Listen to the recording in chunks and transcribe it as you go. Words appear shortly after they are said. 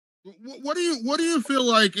What do you feel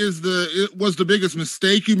like was the biggest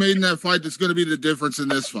mistake you made in that fight that's going to be the difference in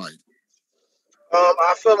this fight?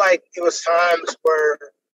 I feel like it was times where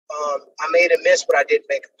I made a miss, but I didn't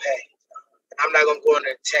make a pay. I'm not going to go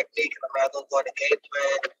into technique, and I'm not going to go into game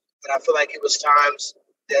plan, but I feel like it was times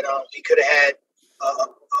that he could have had a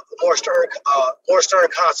more stern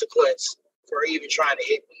consequence for even trying to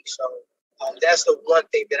hit me. So that's the one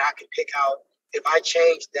thing that I can pick out. If I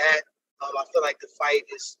change that, I feel like the fight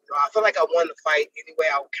is. I feel like I won the fight anyway.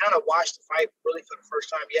 I kind of watched the fight really for the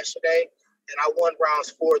first time yesterday, and I won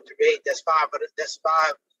rounds 4 through 8. That's five of the 8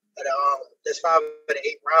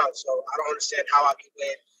 rounds. So I don't understand how I can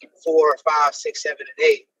win 4, 5, 6, 7, and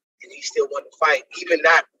 8, and he still won the fight, even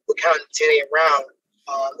not counting the 10th round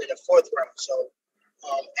in the 4th round. So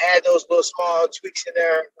add those little small tweaks in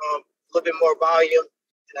there, a little bit more volume,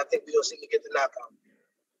 and I think we'll see me get the knockout.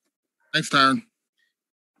 Thanks, Tyron.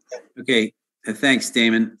 Okay, thanks,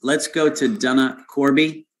 Damon. Let's go to Donna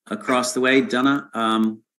Corby across the way. Donna,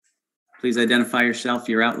 please identify yourself,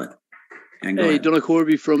 your outlet. And go ahead. Donna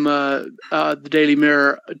Corby from the Daily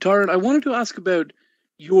Mirror. Tyron, I wanted to ask about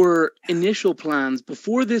your initial plans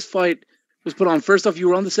before this fight was put on. First off, you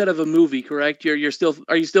were on the set of a movie, correct? Are you still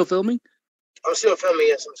filming? I'm still filming.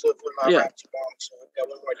 Yes, I'm still filming my rap tomorrow, so I've got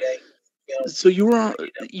one more day. So you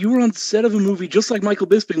were on set of a movie, just like Michael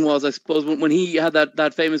Bisping was, I suppose, when he had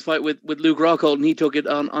that famous fight with Luke Rockhold, and he took it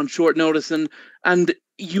on short notice. And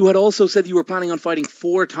you had also said you were planning on fighting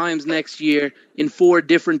 4 times next year in 4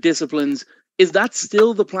 different disciplines. Is that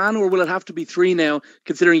still the plan, or will it have to be 3 now,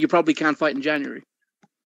 considering you probably can't fight in January?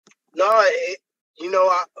 No,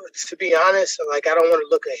 to be honest, I don't want to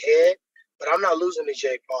look ahead. But I'm not losing to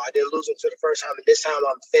Jake Paul. I didn't lose him to the first time, and this time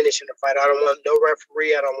I'm finishing the fight. I don't want no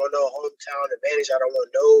referee. I don't want no hometown advantage. I don't want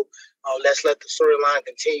no let's let the storyline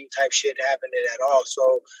continue type shit happening at all.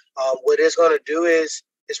 So what it's going to do is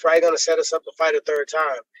it's probably going to set us up to fight a 3rd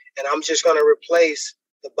time. And I'm just going to replace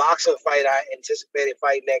the boxing fight I anticipated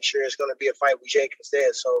fight next year. Is going to be a fight with Jake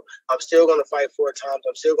instead. So I'm still going to fight 4 times.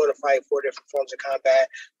 I'm still going to fight 4 different forms of combat.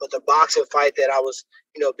 But the boxing fight that I was,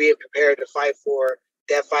 being prepared to fight for,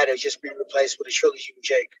 that fight will just be replaced with a trilogy with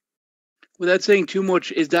Jake. Without saying too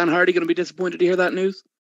much, is Dan Hardy going to be disappointed to hear that news?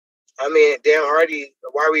 I mean, Dan Hardy,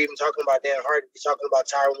 why are we even talking about Dan Hardy? We're talking about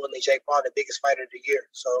Tyron Woodley, Jake Paul, the biggest fighter of the year.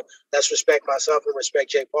 So let's respect myself and respect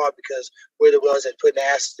Jake Paul, because we're the ones that put the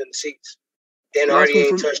asses in the seats. Dan Hardy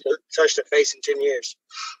ain't touched the face in 10 years.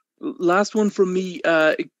 Last one from me.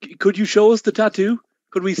 Could you show us the tattoo?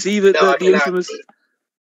 Could we see the infamous...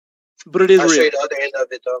 But it is I'll real. show you the other end of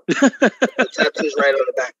it, though. The tattoo's right on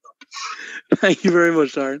the back, though. Thank you very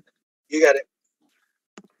much, Tyron. You got it.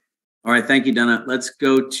 All right, thank you, Donna. Let's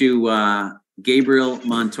go to Gabriel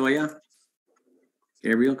Montoya.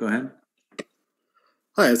 Gabriel, go ahead.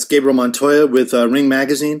 Hi, it's Gabriel Montoya with Ring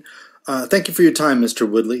Magazine. Thank you for your time, Mr.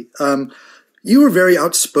 Woodley. You were very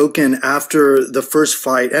outspoken after the first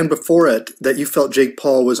fight and before it that you felt Jake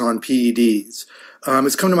Paul was on PEDs.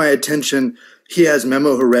 It's come to my attention he has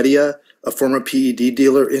Memo Heredia, a former PED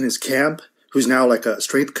dealer, in his camp, who's now like a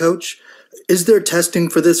strength coach. Is there testing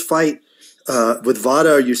for this fight with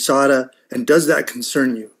VADA or USADA, and does that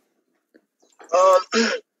concern you?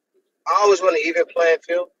 I always want an even playing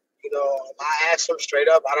field. I asked him straight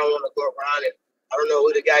up. I don't want to go around and I don't know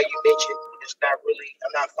who the guy you mentioned. It's not really.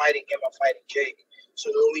 I'm not fighting him. I'm fighting Jake. So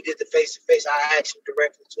when we did the face-to-face, I asked him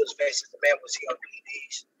directly to his face, "The man, was he on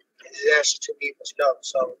PEDs?" And his answer to me was no.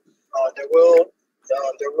 So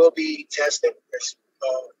there will be testing. There's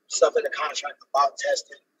stuff in the contract about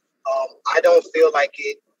testing. I don't feel like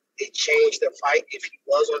it changed the fight if he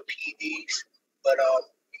was on PEDs, but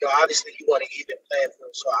obviously you want to even playing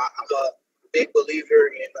field. So I'm a big believer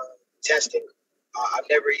in testing. I've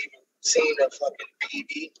never even seen a fucking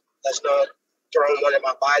PED that's not throwing one in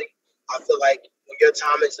my body. I feel like when your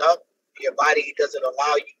time is up, your body doesn't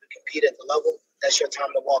allow you to compete at the level, that's your time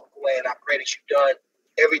to walk away. And I pray that you've done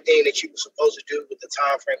everything that you were supposed to do with the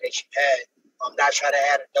time frame that you had. Not try to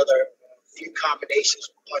add another few combinations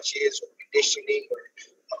of punches or conditioning or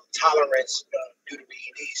tolerance due to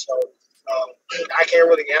PED. So I can't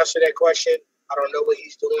really answer that question. I don't know what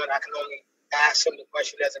he's doing. I can only ask him the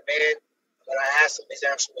question as a man. When I asked him, his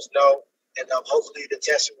answer was no. And hopefully the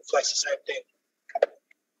testing reflects the same thing.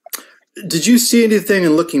 Did you see anything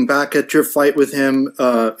in looking back at your fight with him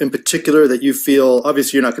in particular that you feel,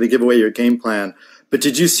 obviously you're not going to give away your game plan, but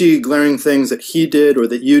did you see glaring things that he did or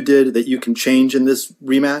that you did that you can change in this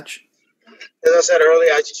rematch? As I said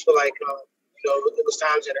earlier, I just feel like, there was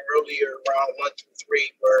times in the earlier round 1 through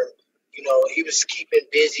 3 where, he was keeping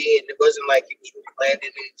busy and it wasn't like he was really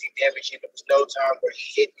landing anything damaging. There was no time where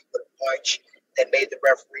he hit me with a punch that made the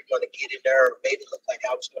referee want to get in there or made it look like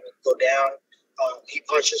I was going to down. He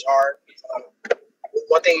punches hard.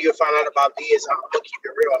 One thing you'll find out about me is I'm gonna keep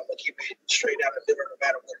it real. I'm gonna keep it straight down the middle, no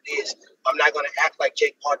matter what it is. I'm not gonna act like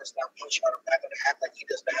Jake Paul does not punch hard. I'm not gonna act like he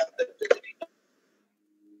does not have the ability.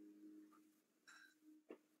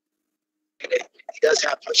 He does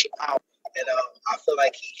have punching power, and I feel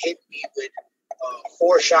like he hit me with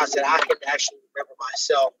 4 shots that I can actually remember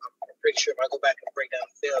myself. I'm pretty sure if I go back and break down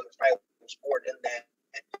the film, it's probably more than that.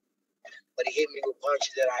 But he hit me with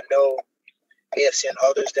punches that I know may have sent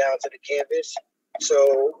others down to the canvas.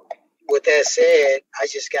 So, with that said, I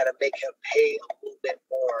just got to make him pay a little bit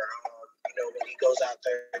more. When he goes out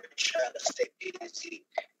there and trying to stay busy,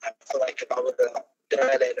 I feel like if I would have done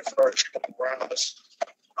it in the first couple rounds,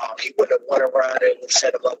 he wouldn't have won a round and would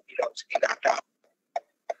set him up, to be knocked out.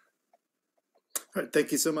 All right,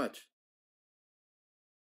 thank you so much.